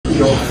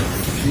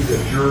received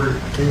a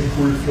juror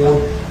inquiry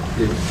form.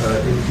 It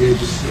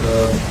indicates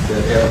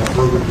that after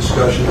further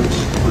discussions,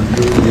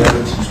 reviewing the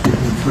evidence, and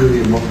speaking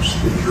freely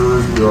amongst the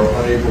jurors,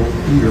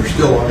 we are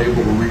still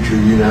unable to reach a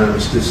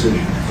unanimous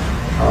decision.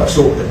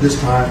 So at this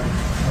time,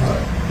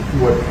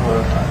 what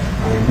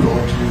I'm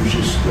going to do is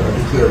just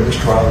declare a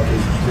mistrial. The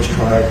case was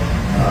mistried,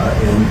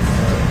 and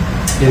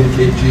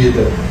indicate to you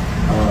that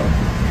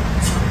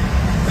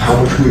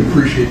how much we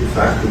appreciate the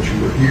fact that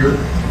you were here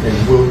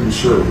and willing to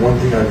serve. One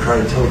thing I try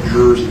to tell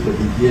jurors at the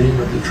beginning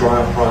of the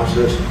trial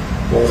process,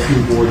 all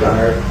through voir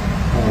dire,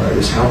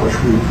 is how much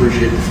we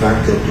appreciate the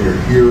fact that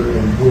they're here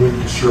and willing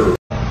to serve.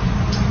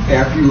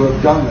 After you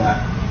have done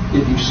that,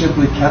 if you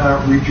simply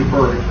cannot reach a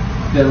verdict,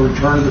 then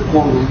return to the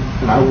courtroom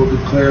and I will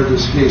declare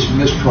this case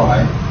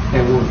mistried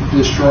and will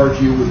discharge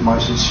you with my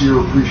sincere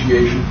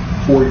appreciation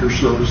for your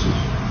services.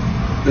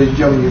 Ladies and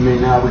gentlemen, you may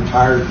now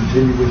retire and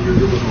continue with your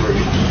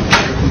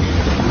deliberations.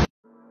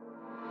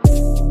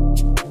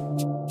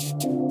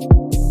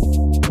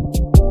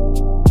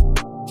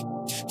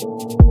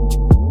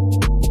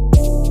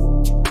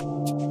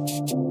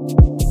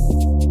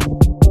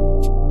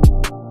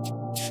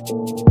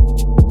 You